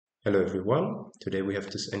Hello everyone, today we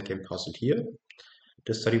have this endgame puzzle here.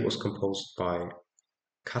 The study was composed by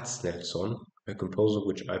Katznelson, a composer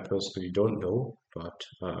which I personally don't know, but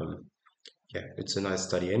yeah, it's a nice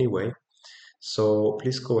study anyway. So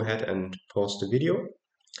please go ahead and pause the video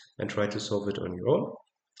and try to solve it on your own.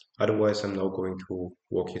 Otherwise, I'm now going to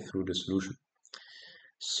walk you through the solution.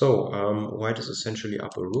 So white is essentially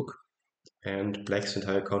up a rook, and black's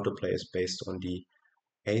entire counterplay is based on the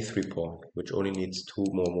a3 pawn, which only needs two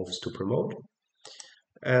more moves to promote.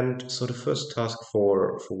 And so the first task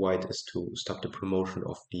for white is to stop the promotion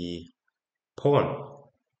of the pawn.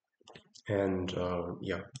 And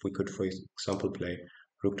yeah, we could, for example, play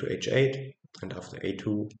rook to h8, and after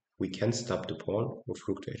a2, we can stop the pawn with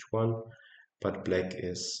rook to h1, but black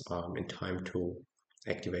is in time to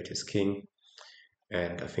activate his king.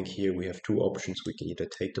 And I think here we have two options. We can either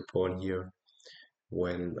take the pawn here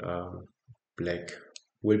when black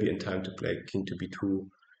will be in time to play king to b2,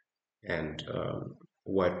 and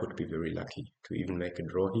white would be very lucky to even make a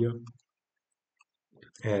draw here.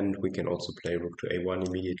 And we can also play rook to a1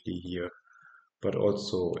 immediately here, but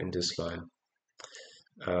also in this line,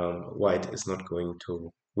 white is not going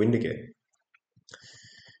to win the game.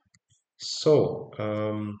 So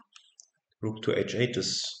rook to h8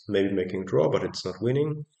 is maybe making a draw, but it's not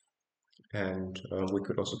winning. And we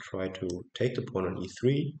could also try to take the pawn on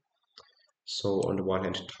e3. So on the one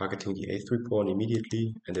hand, targeting the a3 pawn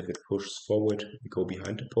immediately, and if it pushes forward, we go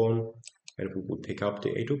behind the pawn, and we would pick up the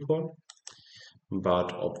a2 pawn.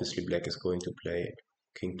 But obviously black is going to play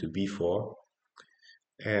king to b4.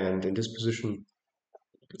 And in this position,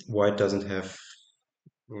 white doesn't have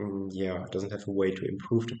a way to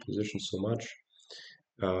improve the position so much.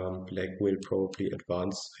 Black will probably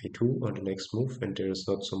advance a2 on the next move, and there is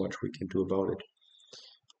not so much we can do about it.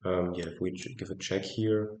 Yeah, if we give a check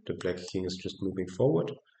here, the black king is just moving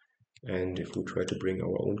forward. And if we try to bring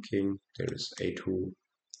our own king, there is a2,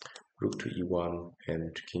 rook to e1,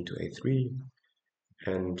 and king to a3.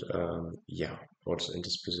 And yeah, also in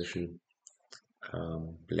this position,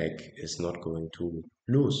 black is not going to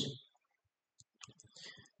lose.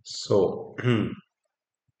 So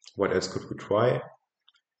what else could we try?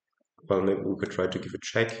 Well, maybe we could try to give a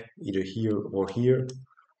check either here or here,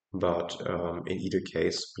 but in either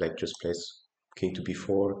case, black just plays king to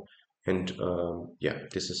b4, and yeah,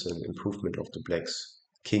 this is an improvement of the black's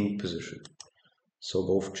king position. So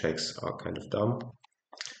both checks are kind of dumb.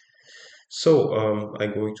 So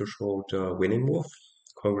I'm going to show the winning move.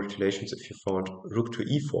 Congratulations if you found rook to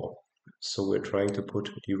e4. So we're trying to put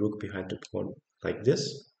the rook behind the pawn like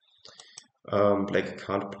this. Black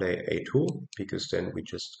can't play a2 because then we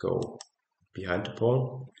just go behind the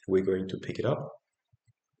pawn. We're going to pick it up.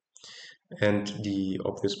 And the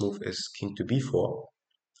obvious move is king to b4.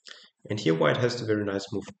 And here white has the very nice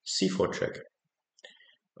move c4 check.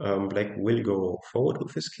 Black will go forward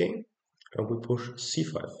with his king, and we push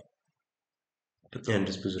c5. And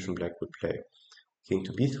this position black would play king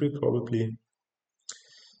to b3 probably.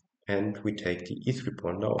 And we take the e3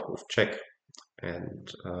 pawn now with check. And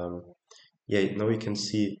yeah, now you can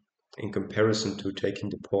see in comparison to taking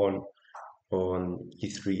the pawn on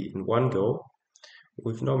e3 in one go,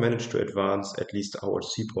 we've now managed to advance at least our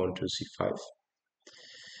c pawn to c5.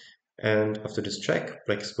 And after this check,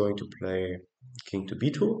 black is going to play king to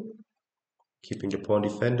b2, keeping the pawn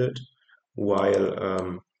defended,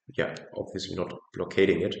 while, yeah, obviously not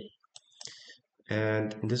blockading it.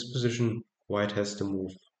 And in this position, white has to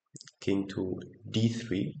move king to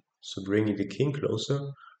d3, so bringing the king closer,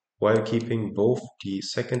 while keeping both the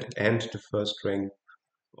second and the first rank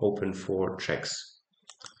open for checks.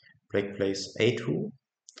 Black plays a2,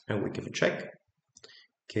 and we give a check.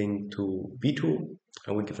 King to b2,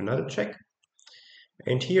 and we give another check.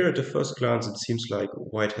 And here at the first glance, it seems like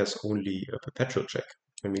white has only a perpetual check.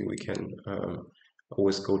 I mean, we can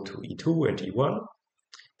always go to e2 and e1,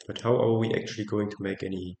 but how are we actually going to make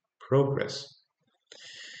any progress?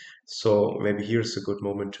 So maybe here's a good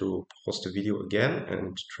moment to pause the video again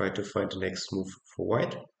and try to find the next move for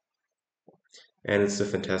white. And it's a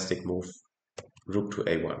fantastic move, rook to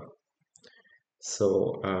a1.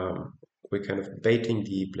 So we're kind of baiting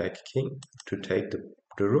the black king to take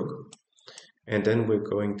the rook. And then we're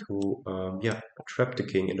going to, yeah, trap the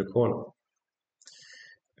king in the corner.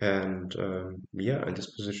 And yeah, in this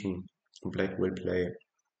position, black will play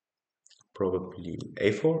probably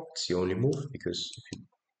a4. It's the only move, because if you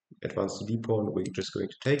advance the d pawn, we're just going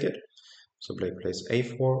to take it. So black plays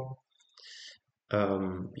a4.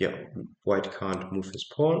 Yeah, white can't move his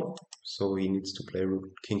pawn, so he needs to play rook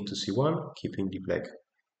king to c1, keeping the black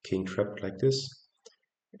king trapped like this.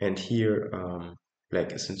 And here,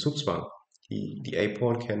 black is in Zugzwang. The a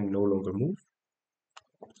pawn can no longer move.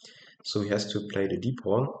 So he has to play the d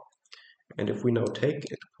pawn. And if we now take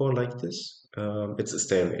a pawn like this, it's a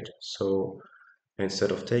stalemate. So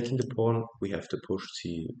instead of taking the pawn, we have to push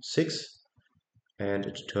c6. And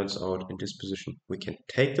it turns out in this position we can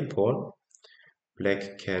take the pawn.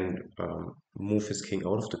 Black can move his king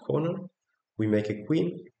out of the corner. We make a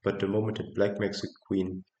queen, but the moment that black makes a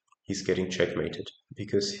queen, he's getting checkmated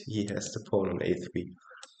because he has the pawn on a3.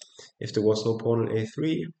 If there was no pawn on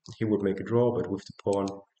a3, he would make a draw, but with the pawn,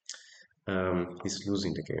 he's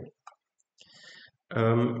losing the game.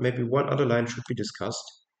 Maybe one other line should be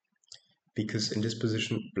discussed, because in this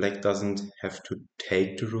position, black doesn't have to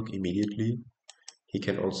take the rook immediately. He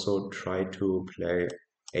can also try to play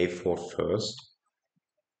a4 first.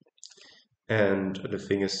 And the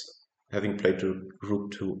thing is, having played the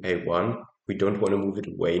rook to a1, we don't want to move it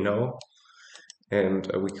away now. And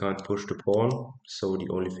we can't push the pawn, so the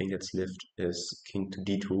only thing that's left is king to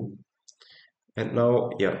d2. And now,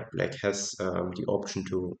 yeah, black has the option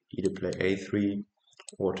to either play a3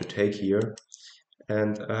 or to take here.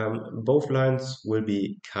 And both lines will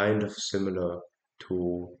be kind of similar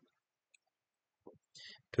to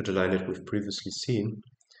the line that we've previously seen.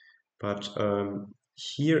 But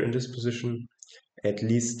here in this position, at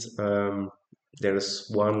least there is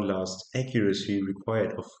one last accuracy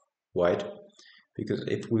required of white, because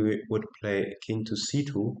if we would play king to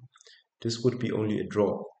c2, this would be only a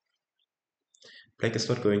draw. Black is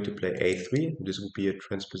not going to play a3, this would be a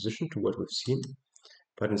transposition to what we've seen,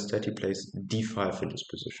 but instead he plays d5 in this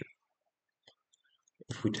position.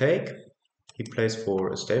 If we take, he plays for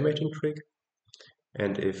a stalemating trick,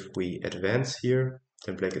 and if we advance here,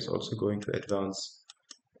 then black is also going to advance,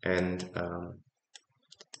 and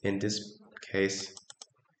in this case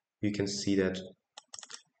you can see that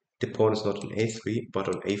the pawn is not on a3 but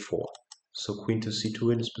on a4. So queen to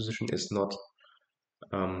c2 in this position is not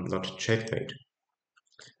checkmate.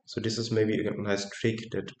 So this is maybe a nice trick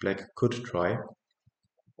that black could try.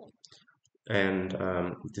 And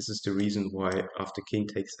this is the reason why after king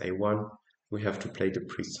takes a1, we have to play the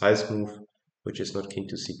precise move, which is not king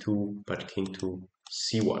to c2, but king to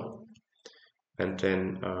c1. And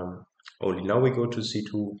then only now we go to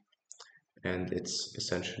c2, and it's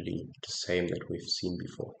essentially the same that we've seen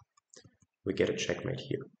before. We get a checkmate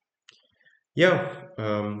here. Yeah,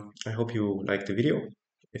 I hope you liked the video.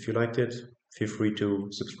 If you liked it, feel free to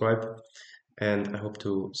subscribe, and I hope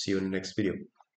to see you in the next video.